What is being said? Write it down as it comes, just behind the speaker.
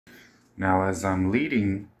Now, as I'm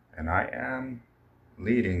leading, and I am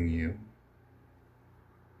leading you,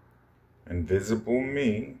 invisible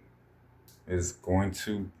me is going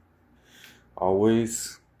to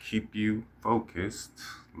always keep you focused.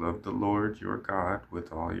 Love the Lord your God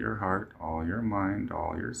with all your heart, all your mind,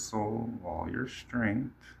 all your soul, all your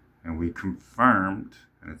strength. And we confirmed,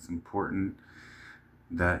 and it's important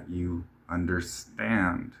that you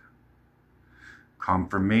understand,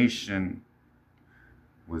 confirmation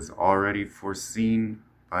was already foreseen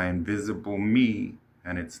by invisible me,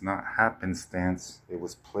 and it's not happenstance. It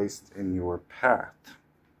was placed in your path.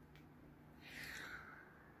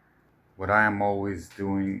 What I am always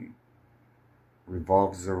doing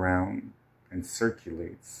revolves around and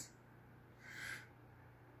circulates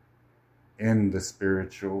in the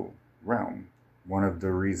spiritual realm. One of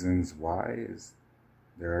the reasons why is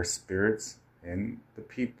there are spirits in the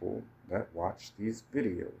people that watch these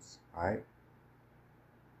videos. I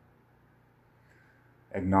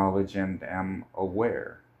acknowledge and am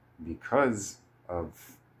aware because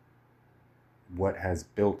of what has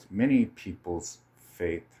built many people's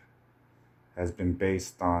faith has been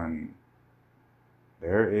based on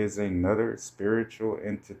there is another spiritual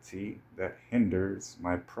entity that hinders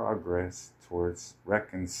my progress towards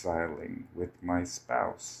reconciling with my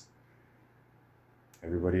spouse.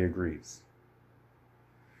 Everybody agrees.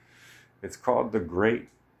 It's called the great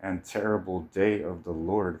and terrible day of the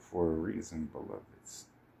Lord for a reason, beloveds.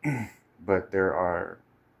 But there are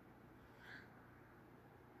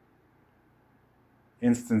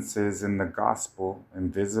instances in the gospel,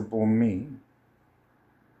 invisible me,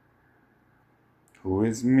 who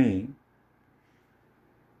is me,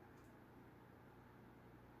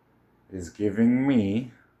 is giving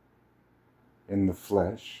me in the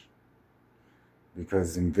flesh,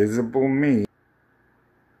 because invisible me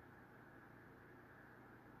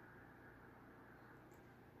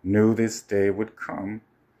knew this day would come,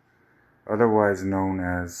 otherwise known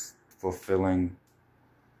as fulfilling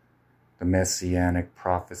the messianic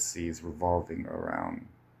prophecies revolving around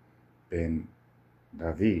Ben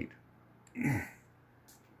David.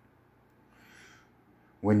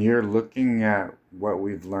 When you're looking at what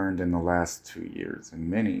we've learned in the last 2 years, and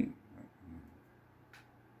me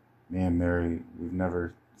and Mary, we've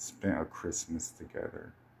never spent a Christmas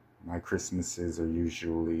together. My Christmases are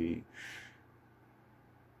usually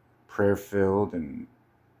prayer-filled and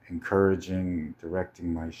encouraging,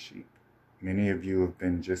 directing my sheep. Many of you have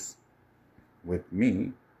been just with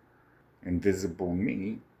me, invisible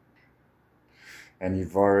me, and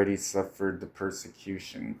you've already suffered the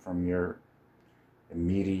persecution from your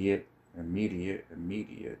immediate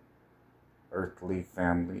earthly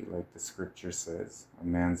family, like the scripture says. A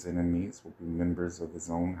man's enemies will be members of his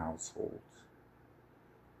own household.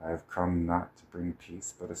 I have come not to bring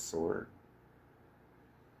peace, but a sword.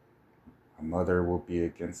 A mother will be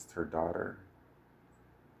against her daughter.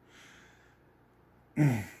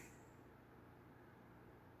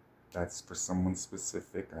 That's for someone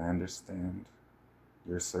specific. I understand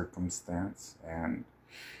your circumstance. And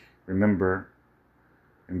remember,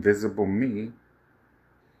 invisible me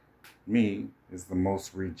is the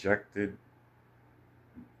most rejected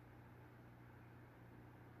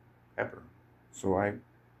ever. So I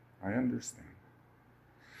understand.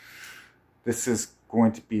 This is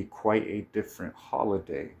going to be quite a different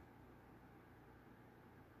holiday,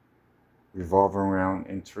 revolving around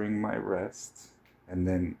entering my rest, and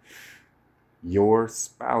then your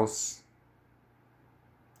spouse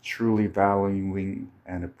truly valuing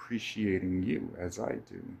and appreciating you as I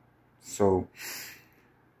do. So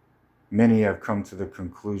many have come to the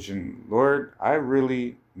conclusion, Lord, I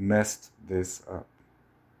really messed this up.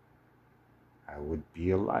 I would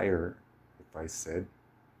be a liar if I said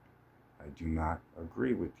I do not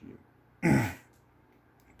agree with you.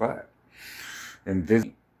 But in this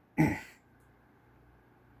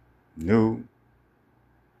knew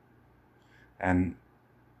and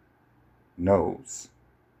knows.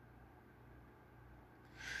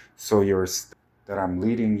 So your steps that I'm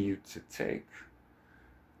leading you to take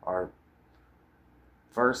are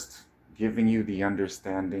first giving you the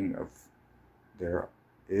understanding of there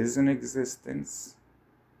is an existence,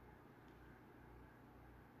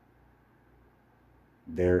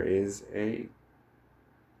 there is a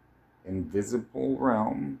invisible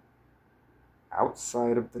realm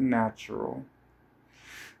outside of the natural,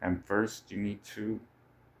 and first you need to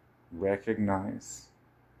recognize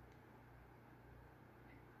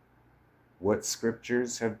what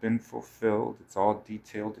scriptures have been fulfilled. It's all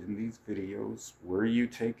detailed in these videos. Were you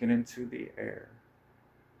taken into the air?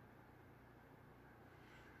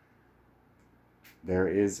 There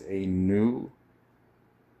is a new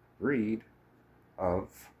breed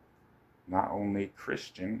of not only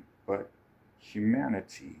Christian, but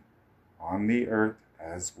humanity on the earth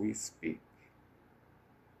as we speak.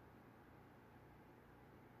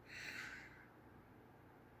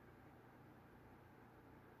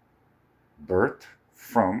 Birthed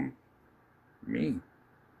from me,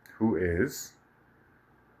 who is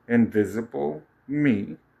invisible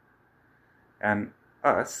me, and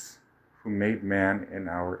us, who made man in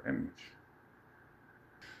our image.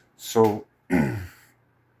 So,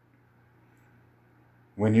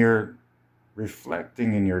 when you're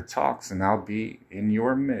reflecting in your talks, and I'll be in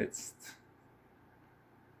your midst,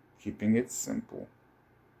 keeping it simple,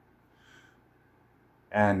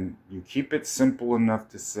 and you keep it simple enough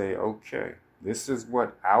to say, okay, this is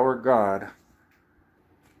what our God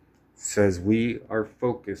says we are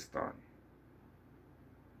focused on.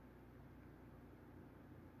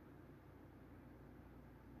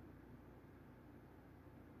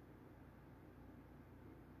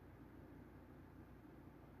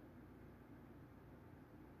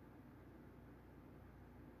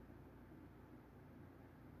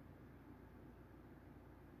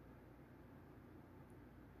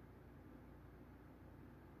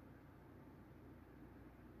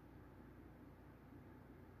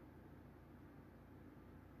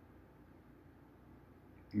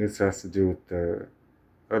 This has to do with the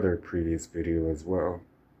other previous video as well.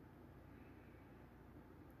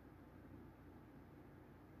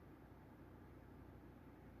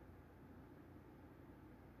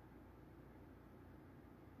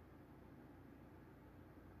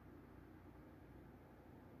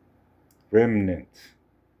 Remnant.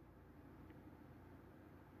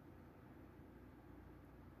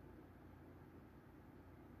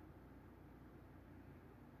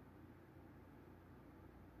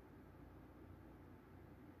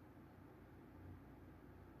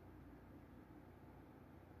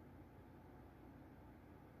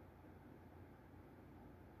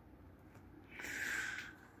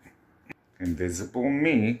 Invisible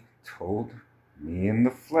me told me in the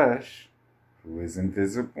flesh, who is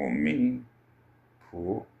invisible me,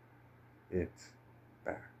 pull it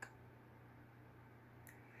back.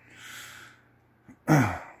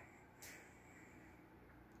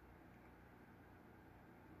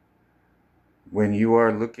 When you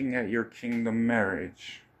are looking at your kingdom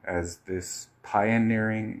marriage as this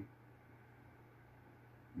pioneering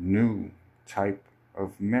new type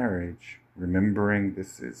of marriage, remembering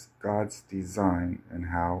this is God's design and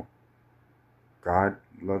how God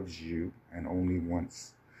loves you and only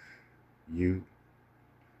wants you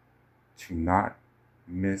to not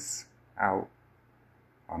miss out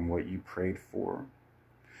on what you prayed for,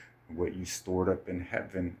 what you stored up in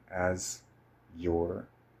heaven as your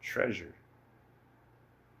treasure.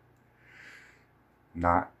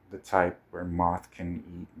 Not the type where moth can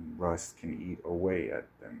eat and rust can eat away at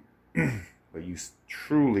them. But you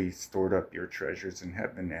truly stored up your treasures in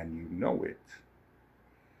heaven, and you know it.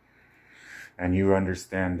 And you're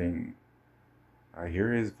understanding, I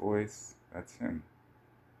hear his voice, that's him.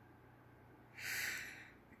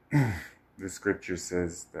 The scripture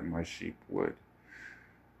says that my sheep would.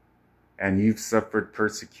 And you've suffered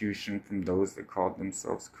persecution from those that called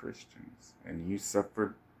themselves Christians. And you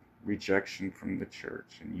suffered rejection from the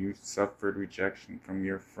church. And you suffered rejection from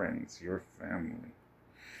your friends, your family,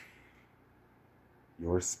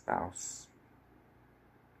 your spouse.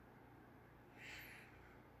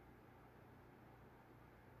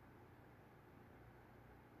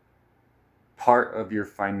 Part of your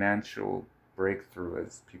financial breakthrough,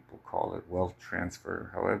 as people call it, wealth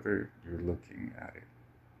transfer, however you're looking at it.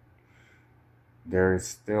 There is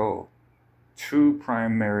still two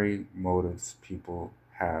primary motives people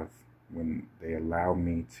have when they allow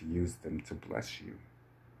me to use them to bless you.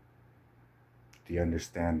 The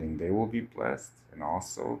understanding they will be blessed, and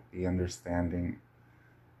also the understanding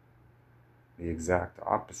the exact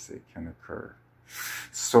opposite can occur.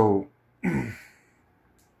 So,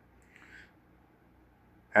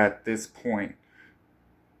 at this point,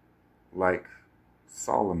 like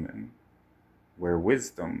Solomon, where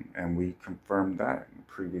wisdom, and we confirmed that in the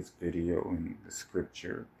previous video in the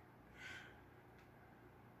scripture,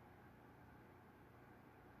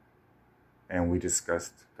 and we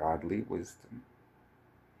discussed godly wisdom.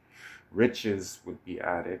 Riches would be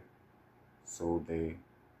added, so they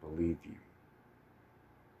believe you.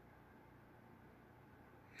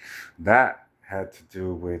 That had to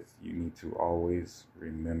do with, you need to always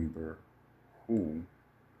remember who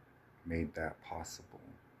made that possible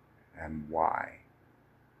and why.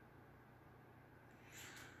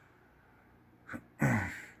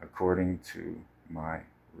 According to my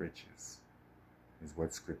riches, is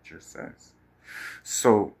what scripture says.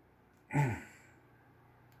 So,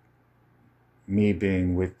 me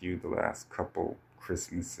being with you the last couple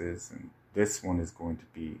Christmases, and this one is going to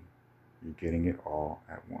be you're getting it all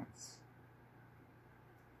at once.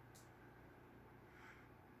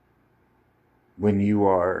 When you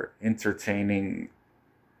are entertaining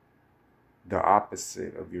the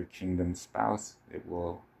opposite of your kingdom spouse, it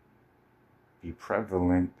will be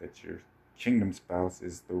prevalent that your kingdom spouse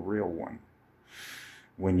is the real one.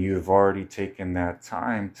 When you've already taken that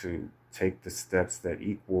time to take the steps that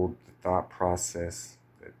equal the thought process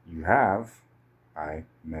that you have, I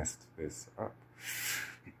messed this up.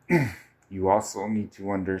 You also need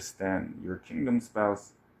to understand your kingdom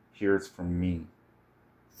spouse hears from me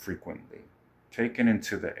frequently, taken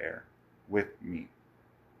into the air with me.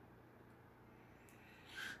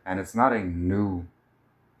 And it's not a new,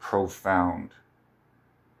 profound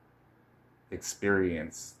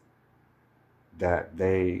experience that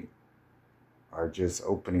they are just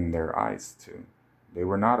opening their eyes to. They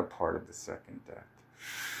were not a part of the second death.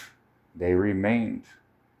 They remained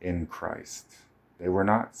in Christ. They were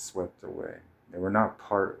not swept away. They were not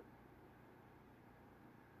part.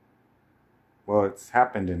 Well, it's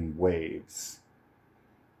happened in waves.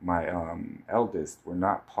 My eldest were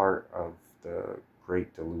not part of the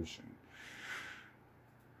great delusion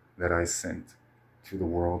that I sent to the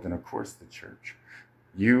world and, of course, the church.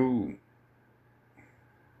 You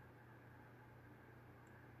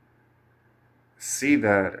see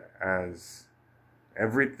that as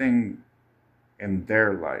everything in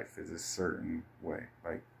their life is a certain way.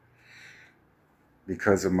 Like,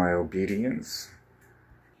 because of my obedience,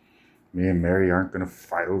 me and Mary aren't going to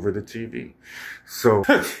fight over the TV. So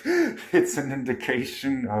it's an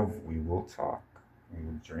indication of we will talk, we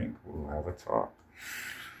will drink, we'll have a talk.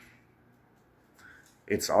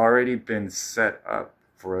 It's already been set up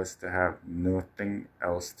for us to have nothing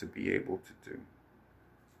else to be able to do.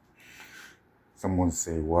 Someone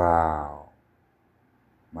say, wow,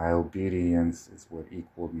 my obedience is what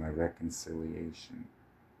equaled my reconciliation.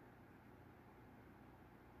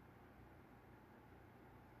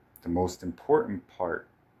 The most important part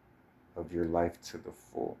of your life to the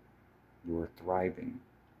full, you are thriving.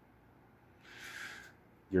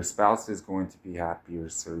 Your spouse is going to be happier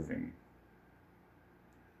serving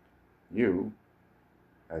you,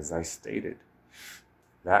 as I stated.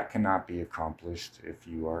 That cannot be accomplished if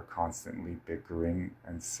you are constantly bickering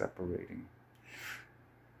and separating.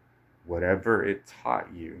 Whatever it taught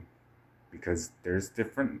you, because there's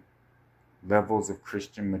different levels of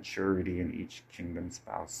Christian maturity in each kingdom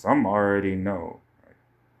spouse. Some already know. Right?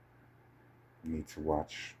 You need to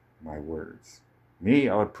watch my words. Me,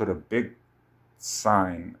 I would put a big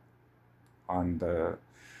sign on the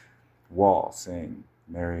wall saying,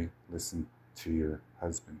 Mary, listen to your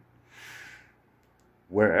husband.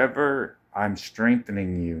 Wherever I'm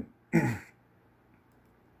strengthening you,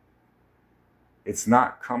 it's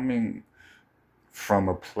not coming from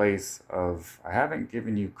a place of, I haven't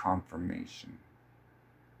given you confirmation.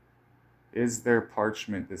 Is there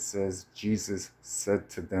parchment that says, Jesus said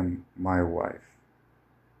to them, my wife?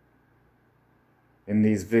 In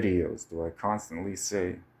these videos, do I constantly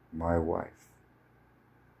say, my wife?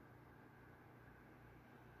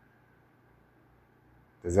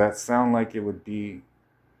 Does that sound like it would be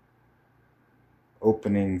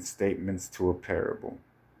opening statements to a parable?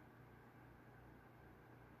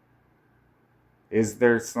 Is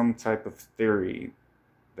there some type of theory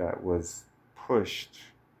that was pushed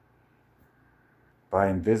by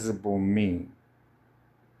invisible me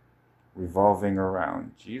revolving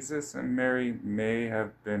around Jesus and Mary may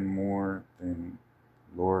have been more than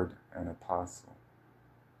Lord and Apostle?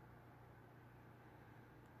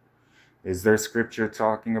 Is there scripture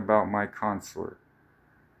talking about my consort?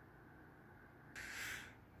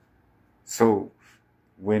 So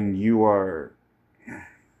when you are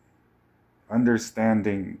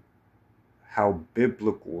understanding how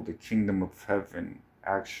biblical the kingdom of heaven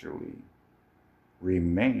actually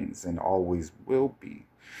remains and always will be,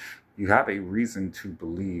 you have a reason to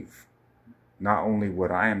believe not only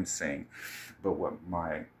what I am saying, but what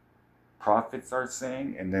my prophets are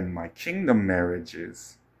saying, and then my kingdom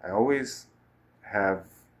marriages. I always have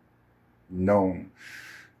known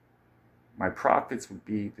my prophets would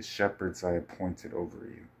be the shepherds I appointed over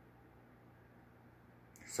you.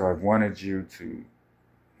 So I've wanted you to,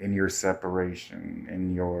 in your separation,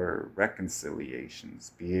 in your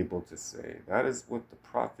reconciliations, be able to say, that is what the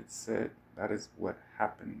prophet said. That is what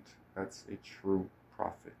happened. That's a true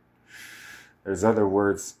prophet. There's other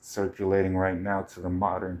words circulating right now to the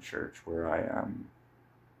modern church where I am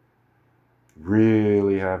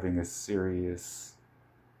really having a serious,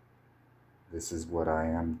 this is what I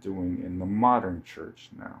am doing in the modern church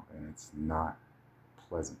now, and it's not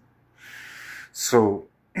pleasant. So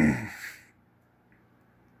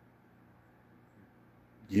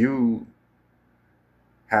you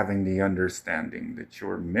having the understanding that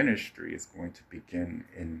your ministry is going to begin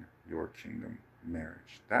in your kingdom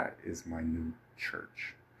marriage. That is my new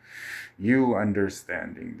church. You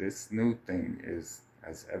understanding this new thing is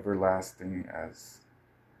as everlasting as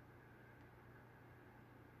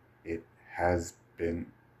it has been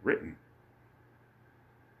written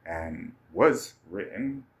and was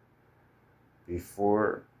written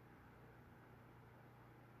before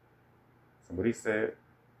somebody said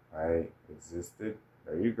I existed.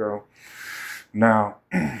 There you go. Now,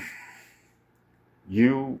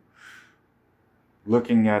 you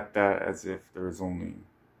looking at that as if there's only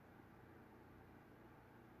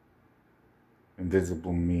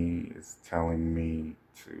invisible me is telling me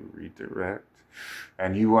to redirect,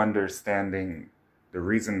 and you understanding the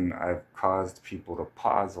reason I've caused people to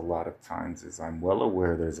pause a lot of times is I'm well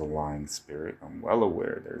aware there's a lying spirit. I'm well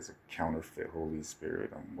aware there's a counterfeit Holy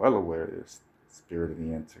Spirit. I'm well aware there's the spirit of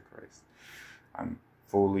the Antichrist. I'm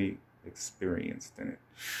fully experienced in it.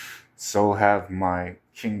 So have my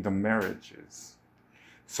kingdom marriages.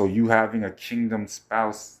 So you having a kingdom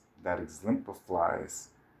spouse that exemplifies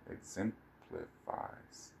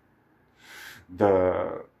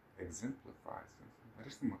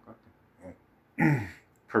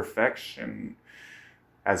perfection,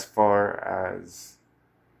 as far as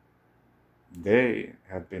they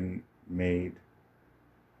have been made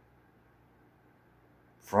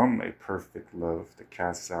from a perfect love that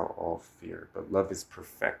casts out all fear. But love is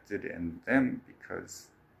perfected in them because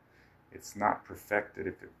it's not perfected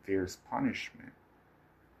if it fears punishment.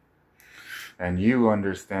 And you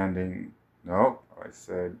understanding, no, I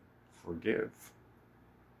said forgive.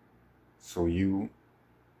 So you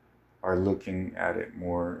are looking at it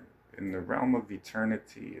more in the realm of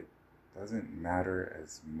eternity. It doesn't matter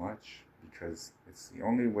as much because it's the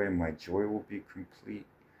only way my joy will be complete.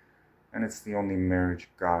 And it's the only marriage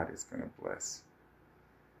God is going to bless.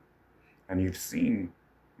 And you've seen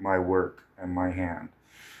my work and my hand.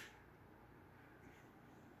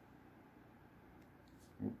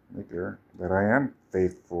 That I am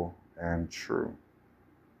faithful and true.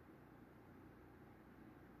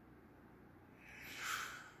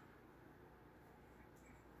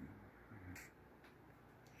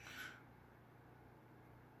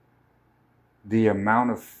 The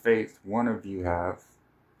amount of faith one of you have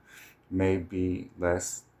may be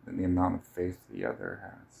less than the amount of faith the other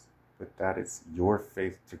has. But that is your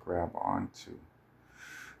faith to grab onto.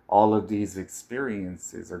 All of these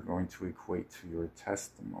experiences are going to equate to your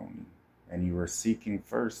testimony. And you are seeking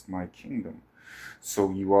first my kingdom.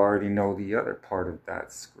 So you already know the other part of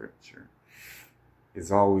that scripture is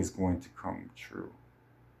always going to come true.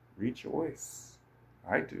 Rejoice.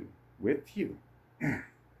 I do. With you.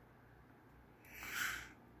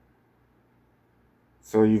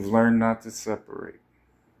 So you've learned not to separate.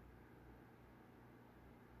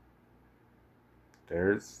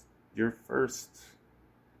 There's your first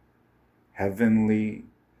heavenly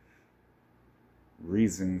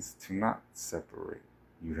reasons to not separate.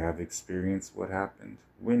 You have experienced what happened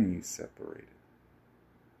when you separated.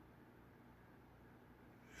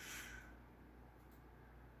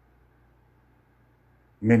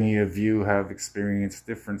 Many of you have experienced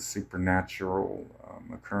different supernatural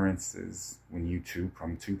occurrences when you two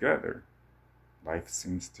come together. Life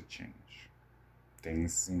seems to change.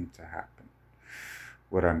 Things seem to happen.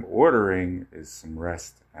 What I'm ordering is some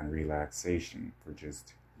rest and relaxation for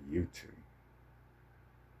just you two.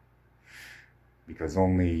 Because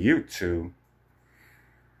only you two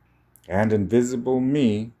and invisible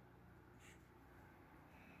me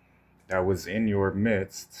that was in your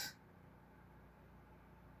midst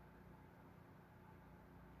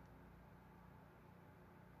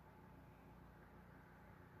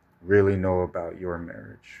really know about your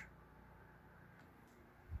marriage.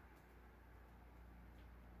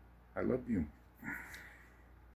 I love you.